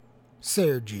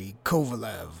Sergey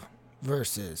Kovalev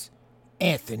versus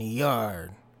Anthony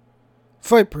Yarde.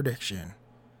 Fight prediction.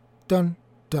 Dun,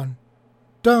 dun,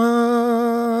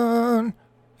 dun.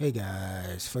 Hey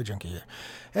guys, Fight Junkie here.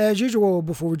 As usual,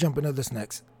 before we jump into this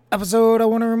next episode, I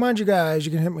want to remind you guys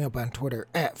you can hit me up on Twitter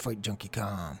at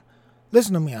FightJunkieCom.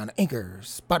 Listen to me on Anchor,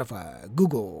 Spotify,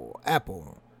 Google,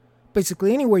 Apple.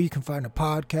 Basically anywhere you can find a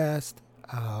podcast,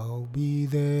 I'll be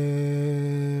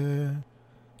there.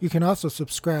 You can also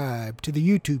subscribe to the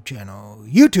YouTube channel,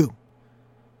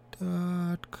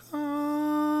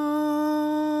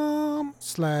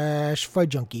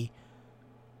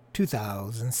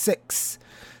 youtube.com/FightJunkie2006.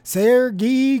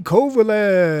 Sergey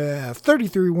Kovalev,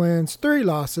 33 wins, 3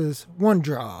 losses, 1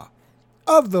 draw.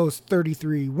 Of those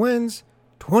 33 wins,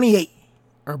 28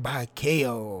 are by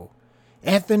KO.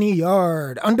 Anthony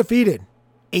Yarde, undefeated,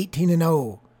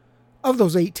 18-0. Of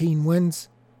those 18 wins,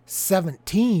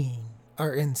 17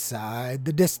 are inside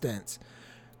the distance.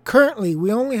 Currently,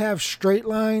 we only have straight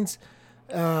lines,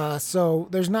 so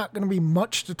there's not going to be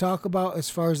much to talk about as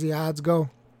far as the odds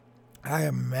go. I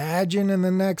imagine in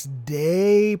the next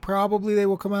day, probably they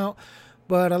will come out.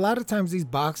 But a lot of times these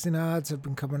boxing odds have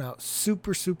been coming out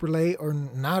super, super late or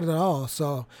not at all.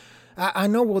 So I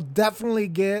know we'll definitely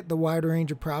get the wide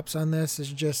range of props on this. It's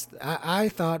just, I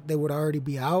thought they would already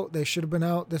be out. They should have been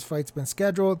out. This fight's been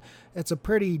scheduled. It's a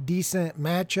pretty decent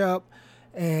matchup.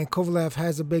 And Kovalev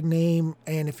has a big name,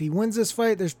 and if he wins this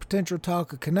fight, there's potential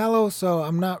talk of Canelo, so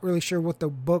I'm not really sure what the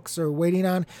books are waiting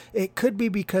on. It could be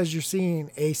because you're seeing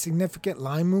a significant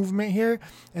line movement here,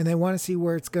 and they want to see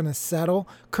where it's going to settle.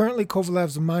 Currently,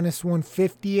 Kovalev's minus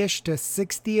 150-ish to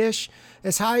 60-ish,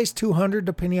 as high as 200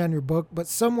 depending on your book, but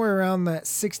somewhere around that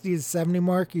 60 to 70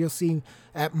 mark you'll see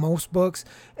at most books,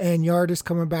 and Yarde is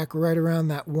coming back right around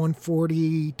that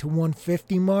 140 to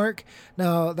 150 mark.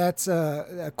 Now, that's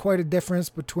quite a difference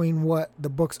between what the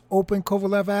books open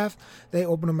Kovalev at. They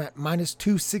open them at minus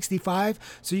 265,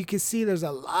 so you can see there's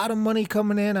a lot of money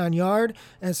coming in on Yarde,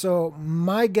 and so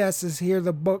my guess is here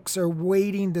the books are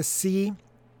waiting to see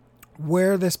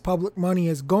where this public money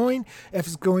is going, if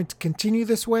it's going to continue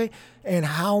this way, and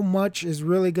how much is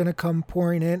really going to come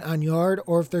pouring in on Yarde,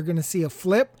 or if they're going to see a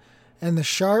flip and the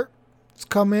sharks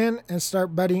come in and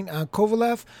start betting on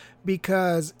Kovalev,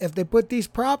 because if they put these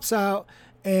props out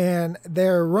and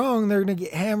they're wrong, they're going to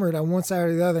get hammered on one side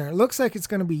or the other. And it looks like it's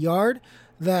going to be Yarde,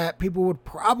 that people would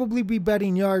probably be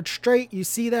betting Yarde straight. You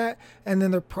see that? And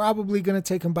then they're probably going to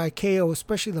take him by KO,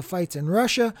 especially the fights in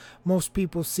Russia. Most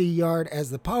people see Yarde as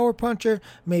the power puncher.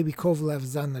 Maybe Kovalev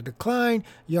is on the decline.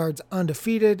 Yarde's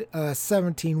undefeated,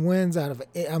 17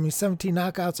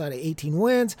 knockouts out of 18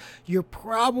 wins. You're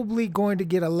probably going to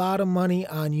get a lot of money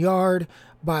on Yarde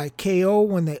by KO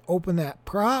when they open that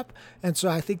prop. And so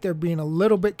I think they're being a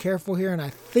little bit careful here. And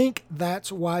I think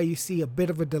that's why you see a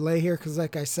bit of a delay here. Because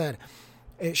like I said,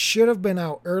 it should have been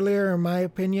out earlier, in my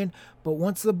opinion. But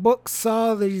once the books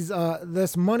saw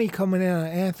this money coming in on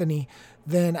Anthony,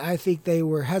 then I think they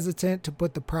were hesitant to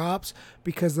put the props,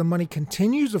 because the money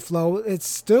continues to flow. It's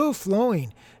still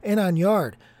flowing in on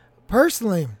Yarde.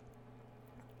 Personally,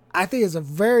 I think it's a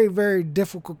very, very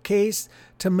difficult case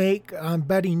to make on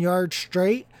betting Yarde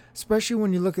straight, especially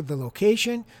when you look at the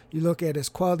location, you look at his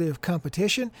quality of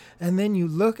competition, and then you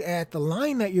look at the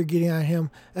line that you're getting on him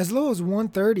as low as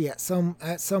 130 at some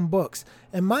books.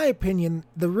 In my opinion,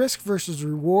 the risk versus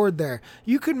reward there,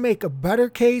 you could make a better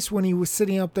case when he was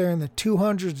sitting up there in the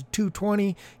 200 to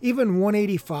 220, even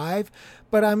 185.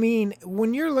 But I mean,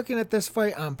 when you're looking at this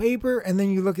fight on paper and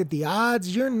then you look at the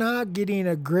odds, you're not getting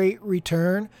a great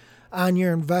return on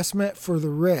your investment for the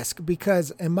risk,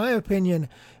 because in my opinion,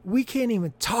 we can't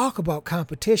even talk about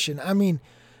competition. I mean,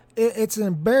 it's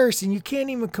embarrassing. You can't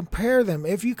even compare them.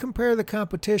 If you compare the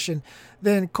competition,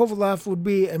 then Kovalev would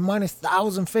be a minus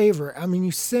 1,000 favorite. I mean,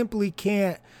 you simply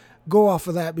can't go off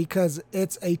of that, because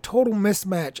it's a total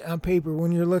mismatch on paper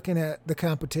when you're looking at the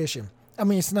competition. I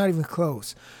mean, it's not even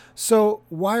close. So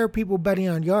why are people betting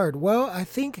on Yarde? Well, I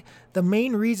think the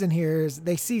main reason here is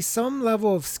they see some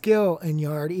level of skill in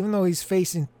Yarde, even though he's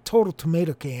facing total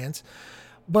tomato cans.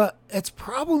 But it's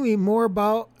probably more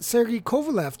about Sergey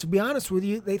Kovalev. To be honest with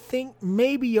you, they think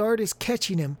maybe Yarde is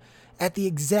catching him at the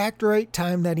exact right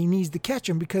time that he needs to catch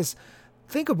him. Because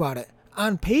think about it.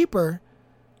 On paper,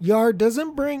 Yarde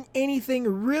doesn't bring anything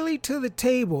really to the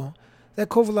table that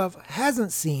Kovalev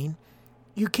hasn't seen.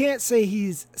 You can't say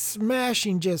he's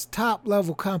smashing just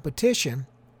top-level competition.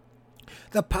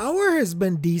 The power has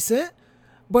been decent,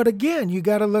 but again, you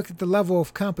got to look at the level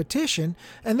of competition,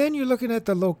 and then you're looking at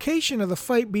the location of the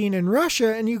fight being in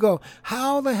Russia, and you go,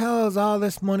 how the hell is all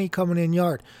this money coming in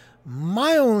Yarde?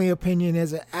 My only opinion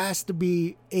is it has to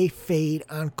be a fade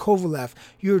on Kovalev.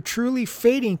 You're truly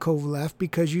fading Kovalev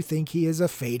because you think he is a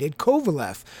faded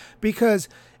Kovalev. Because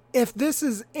if this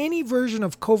is any version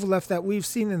of Kovalev that we've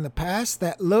seen in the past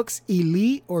that looks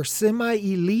elite or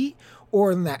semi-elite or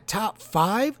in that top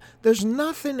 5, there's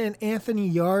nothing in Anthony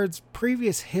Yarde's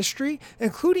previous history,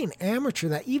 including amateur,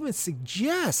 that even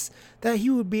suggests that he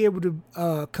would be able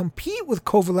to compete with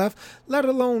Kovalev, let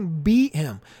alone beat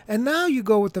him. And now you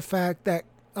go with the fact that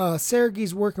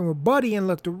Sergey's working with Buddy and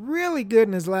looked really good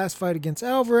in his last fight against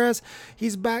Alvarez.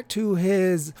 He's back to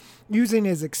using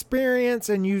his experience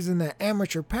and using the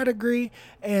amateur pedigree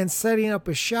and setting up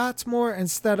his shots more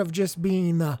instead of just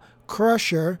being the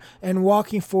crusher and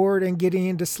walking forward and getting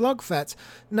into slugfests.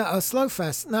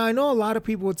 Now, I know a lot of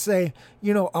people would say,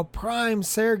 a prime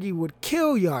Sergey would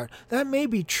kill Yarde. That may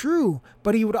be true,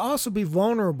 but he would also be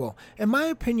vulnerable. In my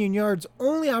opinion, Yarde's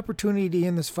only opportunity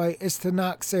in this fight is to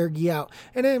knock Sergey out.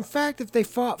 And in fact, if they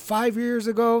fought 5 years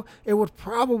ago, it would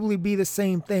probably be the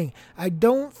same thing. I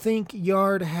don't think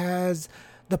Yarde has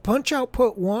the punch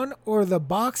output or the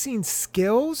boxing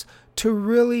skills to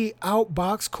really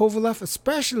outbox Kovalev,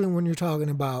 especially when you're talking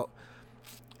about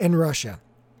in Russia.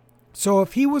 So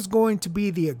if he was going to be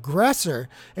the aggressor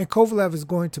and Kovalev is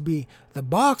going to be the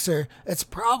boxer, it's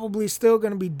probably still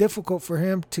going to be difficult for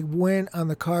him to win on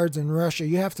the cards in Russia.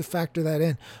 You have to factor that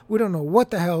in. We don't know what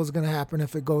the hell is going to happen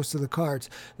if it goes to the cards.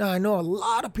 Now, I know a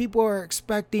lot of people are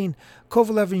expecting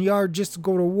Kovalev and Yarde just to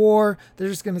go to war. They're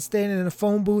just going to stand in a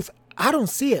phone booth. I don't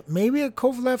see it. Maybe a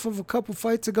Kovalev of a couple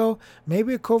fights ago,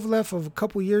 maybe a Kovalev of a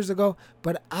couple years ago,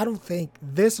 but I don't think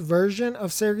this version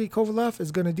of Sergey Kovalev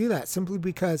is going to do that, simply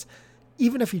because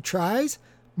even if he tries,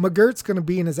 McGirt's going to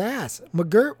be in his ass.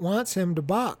 McGirt wants him to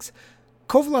box.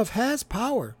 Kovalev has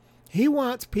power. He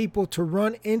wants people to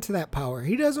run into that power.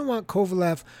 He doesn't want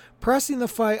Kovalev pressing the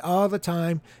fight all the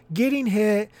time, getting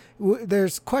hit.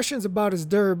 There's questions about his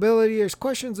durability. There's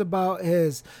questions about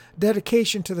his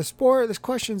dedication to the sport. There's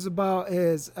questions about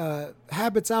his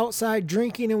habits outside,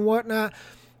 drinking and whatnot.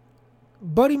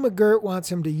 Buddy McGirt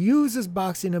wants him to use his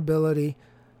boxing ability,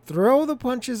 throw the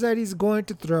punches that he's going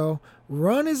to throw,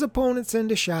 run his opponents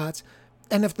into shots,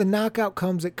 and if the knockout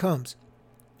comes, it comes.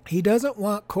 He doesn't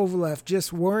want Kovalev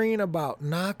just worrying about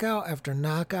knockout after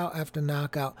knockout after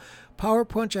knockout, power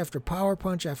punch after power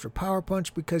punch after power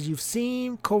punch, because you've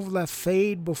seen Kovalev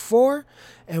fade before,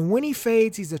 and when he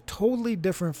fades, he's a totally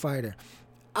different fighter.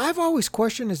 I've always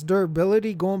questioned his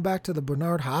durability going back to the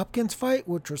Bernard Hopkins fight,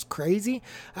 which was crazy.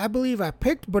 I believe I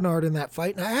picked Bernard in that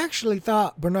fight, and I actually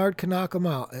thought Bernard could knock him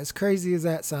out. As crazy as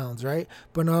that sounds, right?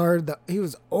 Bernard, he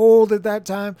was old at that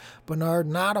time. Bernard,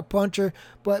 not a puncher,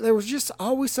 but there was just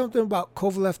always something about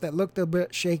Kovalev that looked a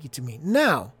bit shaky to me.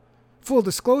 Now, full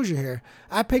disclosure here,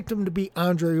 I picked him to beat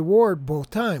Andre Ward both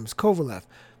times, Kovalev.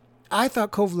 I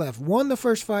thought Kovalev won the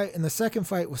first fight, and the second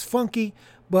fight was funky,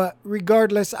 but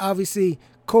regardless, obviously,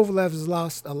 Kovalev has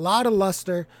lost a lot of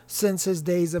luster since his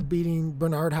days of beating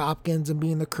Bernard Hopkins and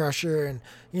being the crusher, and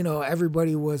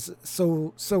everybody was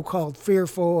so-called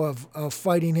fearful of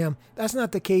fighting him. That's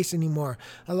not the case anymore.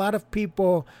 A lot of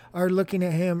people are looking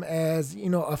at him as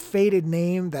a faded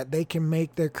name that they can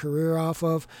make their career off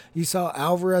of. You saw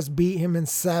Alvarez beat him in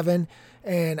 7,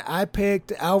 and I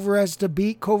picked Alvarez to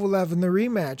beat Kovalev in the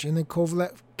rematch, and then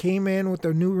Kovalev came in with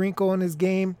a new wrinkle in his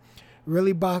game,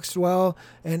 really boxed well,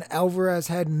 and Alvarez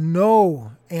had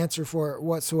no answer for it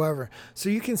whatsoever. So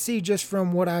you can see just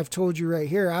from what I've told you right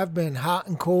here, I've been hot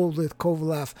and cold with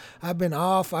Kovalev. I've been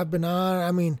off, I've been on.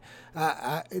 I mean,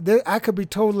 I could be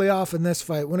totally off in this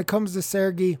fight. When it comes to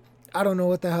Sergey, I don't know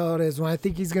what the hell it is. When I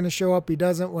think he's going to show up, he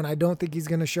doesn't. When I don't think he's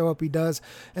going to show up, he does.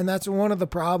 And that's one of the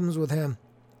problems with him,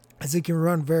 is he can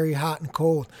run very hot and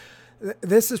cold.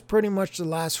 This is pretty much the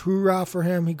last hoorah for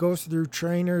him. He goes through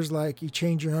trainers like you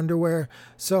change your underwear.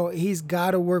 So he's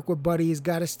got to work with Buddy. He's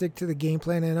got to stick to the game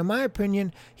plan. And in my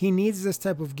opinion, he needs this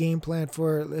type of game plan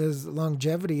for his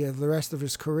longevity of the rest of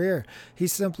his career. He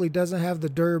simply doesn't have the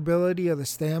durability or the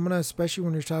stamina, especially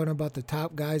when you're talking about the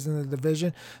top guys in the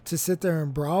division, to sit there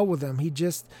and brawl with them.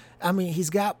 He's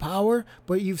got power,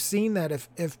 but you've seen that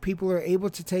if people are able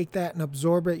to take that and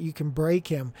absorb it, you can break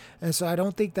him. And so I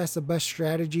don't think that's the best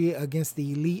strategy against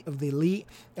the elite of the elite.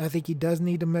 I think he does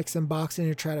need to mix in boxing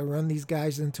and try to run these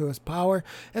guys into his power.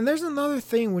 And there's another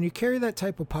thing, when you carry that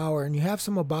type of power and you have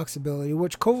some boxability,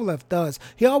 which Kovalev does,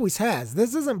 he always has.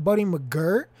 This isn't Buddy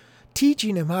McGirt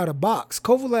teaching him how to box.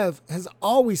 Kovalev has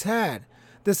always had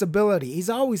this ability. He's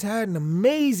always had an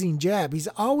amazing jab. He's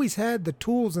always had the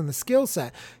tools and the skill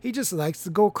set. He just likes to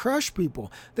go crush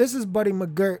people. This is Buddy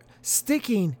McGirt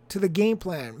sticking to the game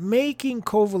plan, making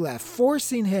Kovalev,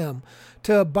 forcing him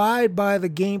to abide by the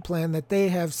game plan that they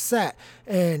have set.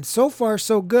 And so far,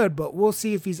 so good, but we'll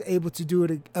see if he's able to do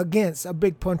it against a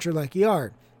big puncher like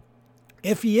Yarde.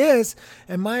 If he is,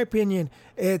 in my opinion,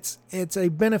 it's a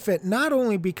benefit not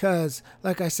only because,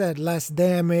 like I said, less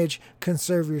damage,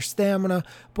 conserve your stamina,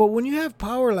 but when you have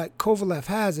power like Kovalev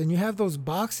has and you have those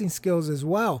boxing skills as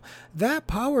well, that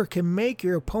power can make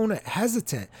your opponent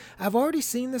hesitant. I've already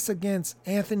seen this against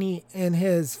Anthony in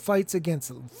his fights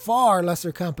against far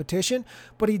lesser competition,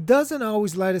 but he doesn't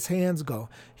always let his hands go.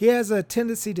 He has a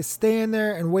tendency to stand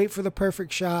there and wait for the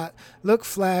perfect shot, look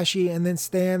flashy, and then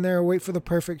stand there, wait for the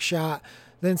perfect shot,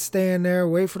 then stand there,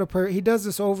 wait for he does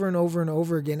this over and over and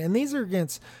over again. And these are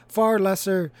against far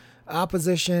lesser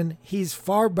opposition. He's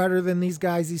far better than these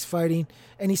guys he's fighting,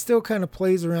 and he still kind of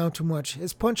plays around too much.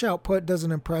 His punch output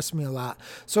doesn't impress me a lot.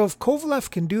 So if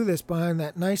Kovalev can do this behind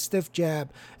that nice stiff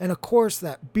jab, and of course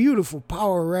that beautiful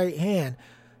power right hand,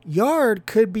 Yarde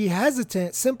could be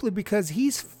hesitant simply because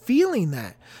he's feeling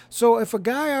that. So if a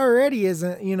guy already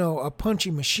isn't, a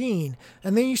punchy machine,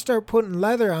 and then you start putting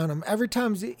leather on him every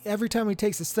time he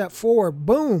takes a step forward,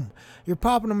 boom, you're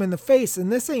popping him in the face.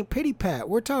 And this ain't pity pat.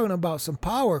 We're talking about some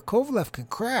power. Kovalev can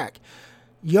crack.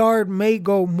 Yarde may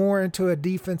go more into a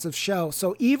defensive shell.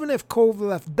 So even if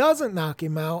Kovalev doesn't knock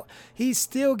him out, he's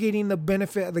still getting the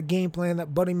benefit of the game plan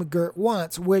that Buddy McGirt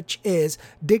wants, which is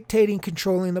dictating,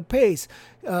 controlling the pace,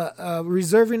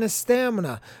 reserving his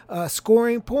stamina,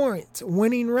 scoring points,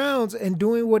 winning rounds, and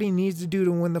doing what he needs to do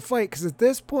to win the fight. Because at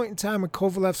this point in time in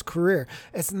Kovalev's career,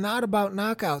 it's not about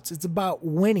knockouts. It's about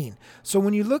winning. So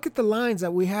when you look at the lines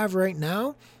that we have right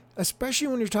now, especially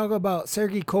when you're talking about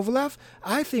Sergey Kovalev,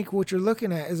 I think what you're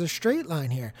looking at is a straight line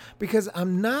here, because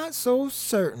I'm not so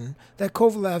certain that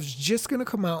Kovalev's just going to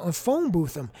come out and phone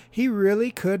booth him. He really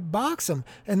could box him.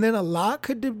 And then a lot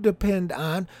could depend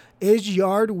on, is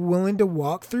Yarde willing to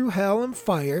walk through hell and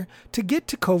fire to get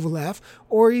to Kovalev,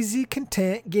 or is he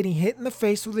content getting hit in the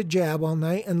face with a jab all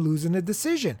night and losing a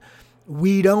decision?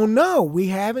 We don't know. We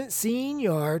haven't seen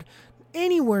Yarde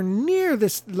anywhere near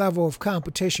this level of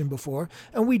competition before,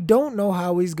 and we don't know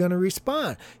how he's going to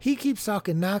respond. He keeps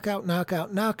talking knockout,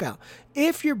 knockout, knockout.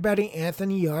 If you're betting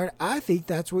Anthony Yarde, I think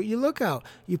that's what you look out.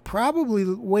 You probably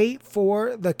wait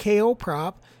for the KO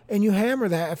prop and you hammer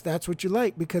that if that's what you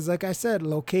like, because like I said,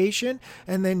 location,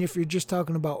 and then if you're just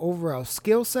talking about overall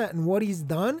skill set and what he's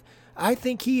done, I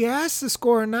think he has to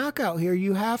score a knockout here.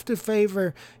 You have to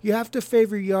favor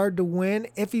Yarde to win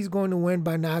if he's going to win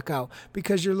by knockout,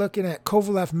 because you're looking at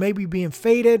Kovalev maybe being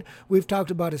faded. We've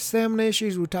talked about his stamina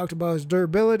issues. We talked about his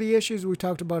durability issues. We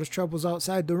talked about his troubles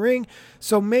outside the ring.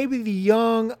 So maybe the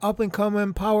young,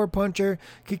 up-and-coming power puncher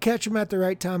could catch him at the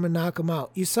right time and knock him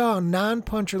out. You saw a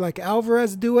non-puncher like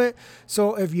Alvarez do it.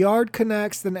 So if Yarde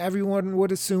connects, then everyone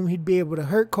would assume he'd be able to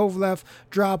hurt Kovalev,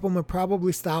 drop him, and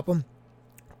probably stop him.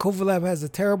 Kovalev has a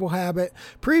terrible habit,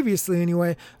 previously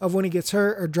anyway, of when he gets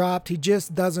hurt or dropped, he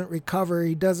just doesn't recover.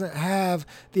 He doesn't have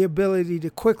the ability to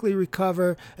quickly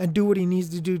recover and do what he needs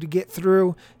to do to get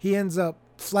through. He ends up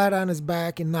flat on his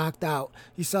back and knocked out.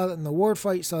 You saw that in the Ward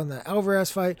fight, you saw in the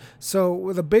Alvarez fight. So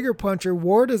with a bigger puncher,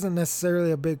 Ward isn't necessarily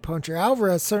a big puncher.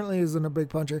 Alvarez certainly isn't a big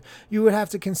puncher. You would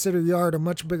have to consider Yarde a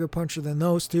much bigger puncher than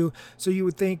those two. So you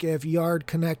would think if Yarde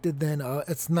connected, then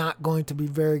it's not going to be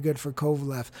very good for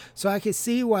Kovalev. So I can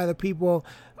see why the people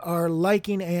are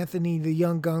liking Anthony, the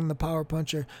young gun, the power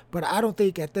puncher, but I don't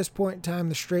think at this point in time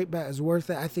the straight bet is worth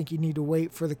it. I think you need to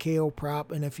wait for the KO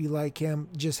prop, and if you like him,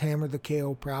 just hammer the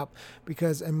KO prop,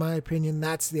 because in my opinion,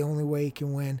 that's the only way he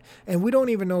can win. And we don't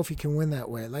even know if he can win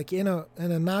that way. Like in a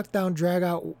knockdown, drag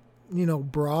out,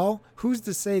 brawl, who's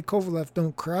to say Kovalev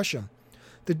don't crush him?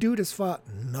 The dude has fought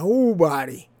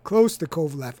nobody close to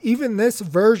Kovalev. Even this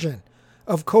version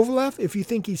of Kovalev, if you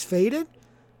think he's faded,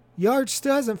 Yarde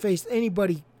still hasn't faced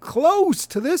anybody close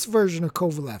to this version of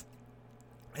Kovalev.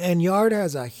 And Yarde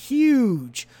has a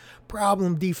huge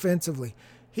problem defensively.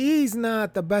 He's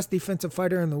not the best defensive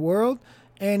fighter in the world,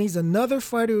 and he's another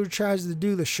fighter who tries to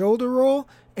do the shoulder roll,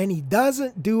 and he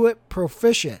doesn't do it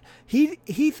proficient. He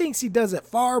thinks he does it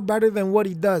far better than what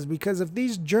he does, because if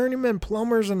these journeyman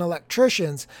plumbers and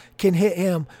electricians can hit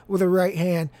him with a right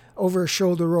hand over a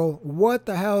shoulder roll, what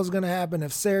the hell is going to happen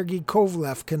if Sergey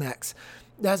Kovalev connects?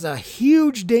 That's a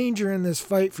huge danger in this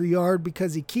fight for Yarde,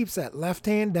 because he keeps that left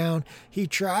hand down. He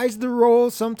tries the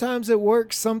roll. Sometimes it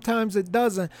works, sometimes it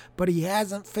doesn't, but he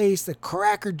hasn't faced a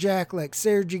crackerjack like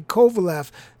Sergey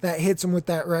Kovalev that hits him with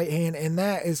that right hand, and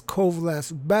that is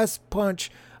Kovalev's best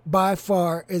punch by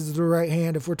far is the right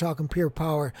hand. If we're talking pure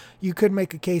power, you could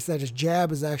make a case that his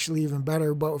jab is actually even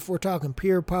better. But if we're talking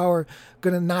pure power,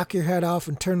 going to knock your head off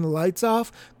and turn the lights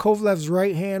off, Kovalev's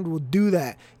right hand will do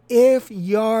that. If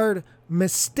Yarde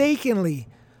mistakenly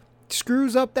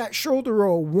screws up that shoulder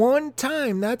roll one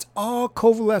time, that's all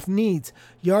Kovalev needs.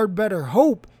 Yarde better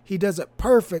hope he does it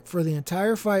perfect for the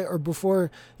entire fight, or before,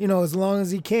 as long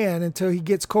as he can until he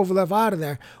gets Kovalev out of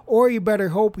there. Or you better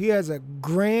hope he has a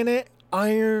granite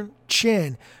iron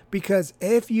chin, because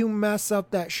if you mess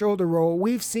up that shoulder roll,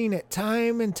 we've seen it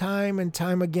time and time and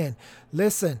time again.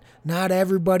 Listen, not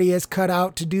everybody is cut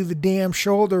out to do the damn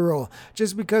shoulder roll.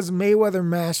 Just because Mayweather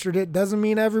mastered it doesn't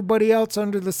mean everybody else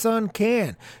under the sun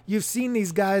can. You've seen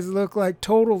these guys look like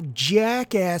total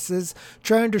jackasses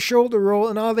trying to shoulder roll,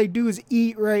 and all they do is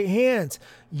eat right hands.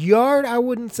 Yarde, I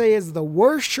wouldn't say is the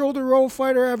worst shoulder roll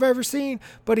fighter I've ever seen,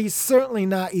 but he's certainly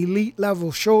not elite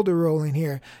level shoulder rolling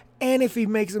here. And if he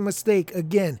makes a mistake,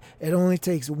 again, it only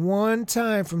takes one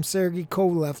time from Sergey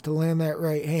Kovalev to land that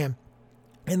right hand.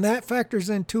 And that factors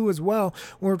in too as well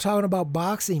when we're talking about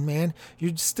boxing, man.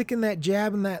 You're sticking that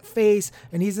jab in that face,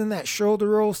 and he's in that shoulder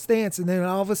roll stance, and then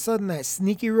all of a sudden that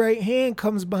sneaky right hand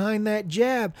comes behind that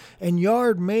jab, and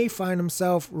Yarde may find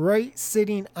himself right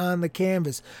sitting on the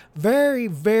canvas. Very,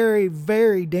 very,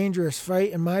 very dangerous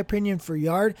fight, in my opinion, for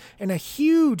Yarde, and a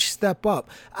huge step up.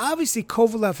 Obviously,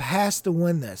 Kovalev has to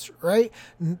win this, right?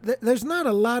 There's not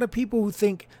a lot of people who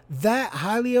think that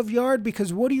highly of Yarde,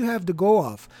 because what do you have to go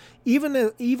off?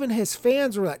 Even his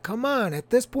fans were like, come on, at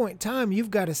this point in time,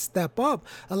 you've got to step up.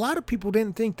 A lot of people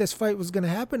didn't think this fight was going to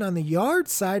happen on the Yarde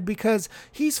side because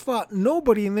he's fought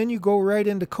nobody, and then you go right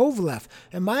into Kovalev.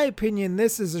 In my opinion,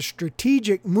 this is a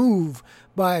strategic move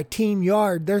by Team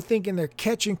Yarde. They're thinking they're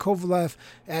catching Kovalev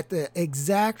at the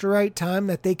exact right time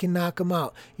that they can knock him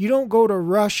out. You don't go to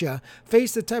Russia,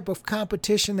 face the type of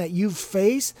competition that you've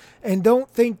faced, and don't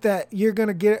think that you're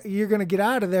gonna get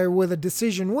out of there with a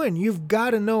decision win. You've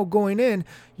got to know going in,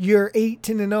 your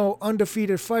 18-0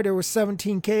 undefeated fighter with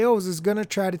 17 KOs is gonna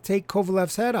try to take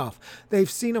Kovalev's head off.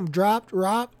 They've seen him drop,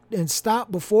 and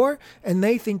stop before, and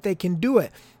they think they can do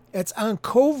it. It's on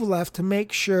Kovalev to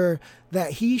make sure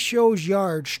that he shows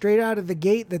Yarde straight out of the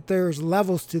gate that there's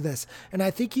levels to this. And I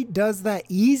think he does that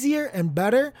easier and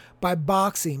better by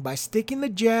boxing, by sticking the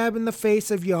jab in the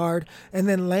face of Yarde and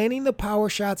then landing the power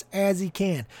shots as he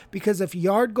can. Because if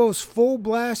Yarde goes full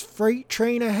blast freight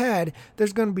train ahead,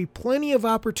 there's going to be plenty of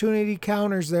opportunity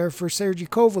counters there for Sergey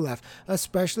Kovalev,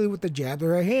 especially with the jab to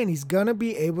the right hand. He's going to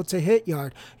be able to hit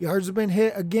Yarde. Yarde's been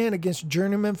hit again against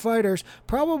journeyman fighters,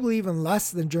 probably even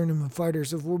less than journeyman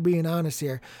fighters if we're being honest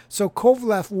here. So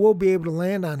Kovalev will be able to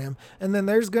land on him. And then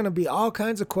there's going to be all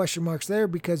kinds of question marks there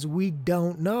because we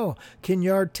don't know. Can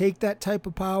Yarde take that type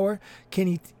of power? Can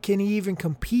he even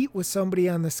compete with somebody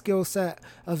on the skill set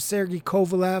of Sergey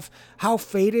Kovalev? How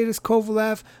faded is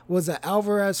Kovalev? Was the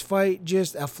Alvarez fight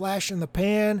just a flash in the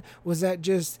pan? Was that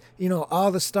just, all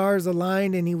the stars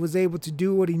aligned and he was able to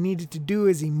do what he needed to do?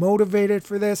 Is he motivated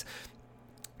for this?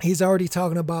 He's already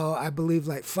talking about, I believe,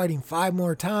 like fighting 5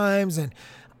 more times. And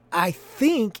I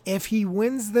think if he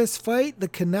wins this fight, the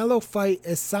Canelo fight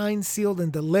is signed, sealed, and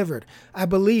delivered. I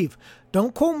believe.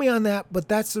 Don't quote me on that, but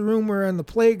that's the rumor on the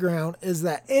playground, is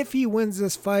that if he wins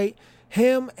this fight,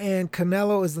 him and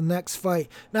Canelo is the next fight.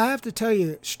 Now, I have to tell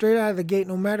you, straight out of the gate,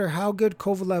 no matter how good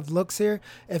Kovalev looks here,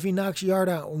 if he knocks Yarde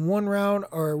out in 1 round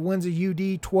or wins a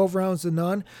UD 12 rounds to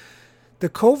none, the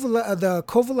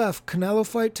Kovalev-Canelo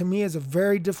fight, to me, is a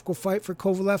very difficult fight for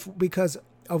Kovalev because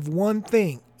of one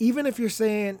thing. Even if you're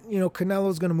saying,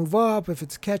 Canelo's going to move up, if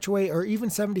it's catchweight or even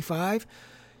 75,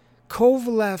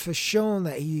 Kovalev has shown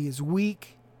that he is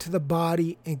weak to the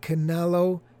body, and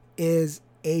Canelo is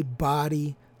a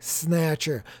body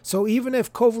snatcher. So even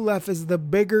if Kovalev is the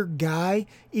bigger guy,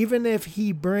 even if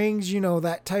he brings,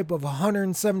 that type of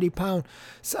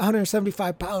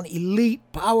 175 pound elite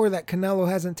power that Canelo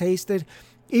hasn't tasted,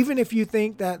 even if you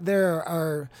think that there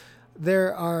are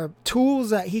tools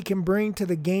that he can bring to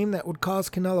the game that would cause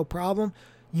Canelo problem,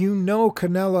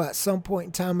 Canelo at some point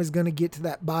in time is going to get to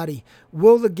that body.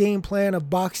 Will the game plan of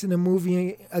boxing and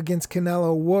moving against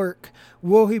Canelo work?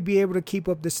 Will he be able to keep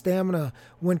up the stamina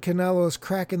when Canelo is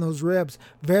cracking those ribs?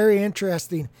 Very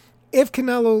interesting. If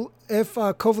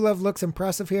Kovalev looks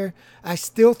impressive here, I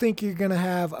still think you're going to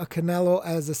have a Canelo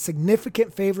as a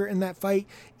significant favorite in that fight,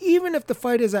 even if the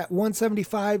fight is at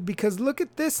 175, because look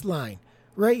at this line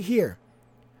right here.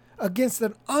 Against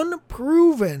an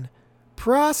unproven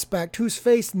prospect who's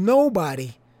faced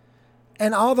nobody,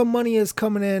 and all the money is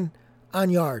coming in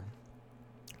on Yarde.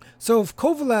 So if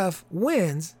Kovalev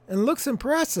wins and looks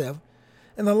impressive,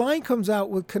 and the line comes out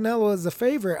with Canelo as the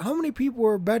favorite, how many people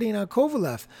are betting on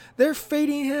Kovalev? They're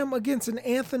fading him against an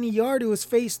Anthony Yarde who has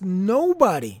faced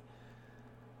nobody.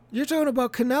 You're talking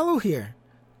about Canelo here.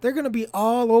 They're going to be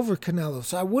all over Canelo.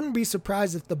 So I wouldn't be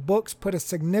surprised if the books put a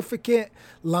significant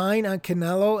line on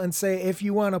Canelo and say, if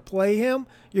you want to play him,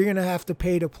 you're going to have to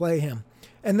pay to play him.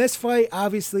 And this fight,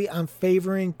 obviously, I'm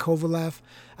favoring Kovalev.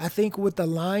 I think with the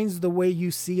lines the way you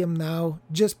see him now,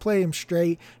 just play him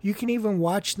straight. You can even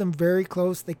watch them very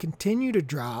close. They continue to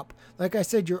drop. Like I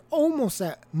said, you're almost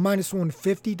at minus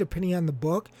 150 depending on the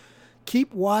book.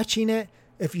 Keep watching it.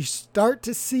 If you start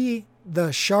to see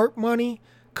the sharp money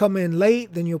come in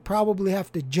late, then you'll probably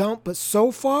have to jump. But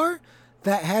so far,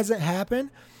 that hasn't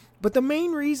happened. But the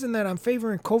main reason that I'm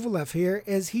favoring Kovalev here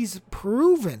is he's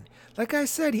proven. Like I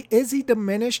said, is he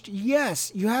diminished?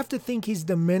 Yes, you have to think he's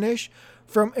diminished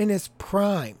from in his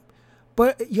prime.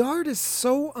 But Yarde is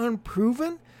so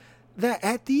unproven that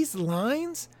at these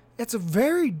lines, it's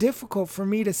very difficult for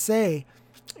me to say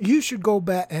you should go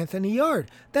bet Anthony Yarde.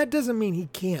 That doesn't mean he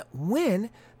can't win.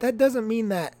 That doesn't mean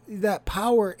that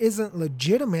power isn't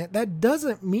legitimate. That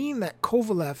doesn't mean that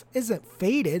Kovalev isn't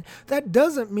faded. That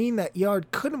doesn't mean that Yarde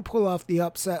couldn't pull off the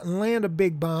upset and land a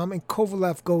big bomb and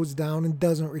Kovalev goes down and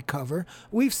doesn't recover.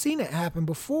 We've seen it happen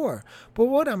before. But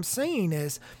what I'm saying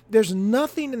is there's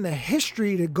nothing in the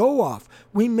history to go off.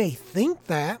 We may think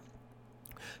that.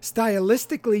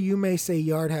 Stylistically, you may say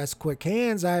Yarde has quick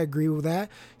hands. I agree with that.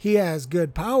 He has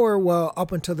good power. Well,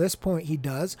 up until this point, he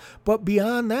does. But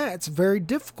beyond that, it's very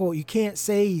difficult. You can't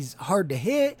say he's hard to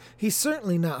hit. He's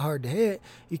certainly not hard to hit.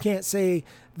 You can't say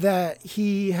that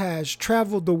he has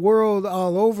traveled the world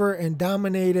all over and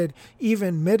dominated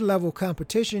even mid-level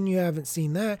competition. You haven't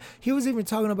seen that. He was even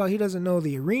talking about he doesn't know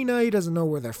the arena. He doesn't know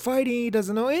where they're fighting. He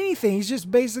doesn't know anything. He's just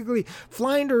basically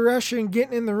flying to Russia and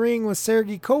getting in the ring with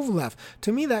Sergey Kovalev.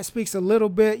 To me, that speaks a little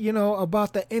bit,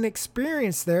 about the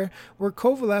inexperience there, where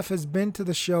Kovalev has been to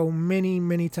the show many,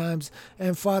 many times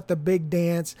and fought the big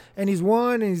dance. And he's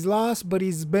won and he's lost, but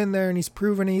he's been there and he's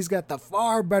proven he's got the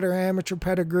far better amateur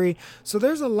pedigree. So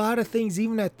there's a lot of things,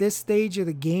 even at this stage of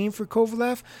the game for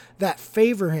Kovalev, that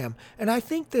favor him. And I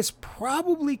think this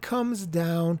probably comes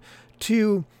down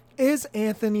to, is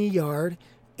Anthony Yarde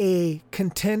a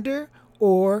contender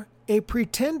or a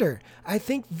pretender? I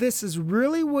think this is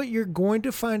really what you're going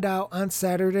to find out on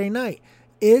Saturday night.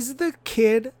 Is the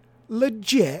kid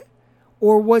legit,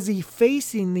 or was he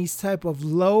facing these type of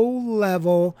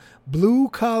low-level,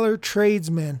 blue-collar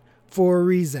tradesmen for a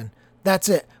reason? That's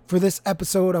it for this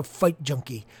episode of Fight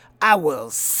Junkie. I will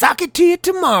sock it to you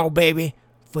tomorrow, baby.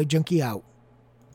 Fight Junkie out.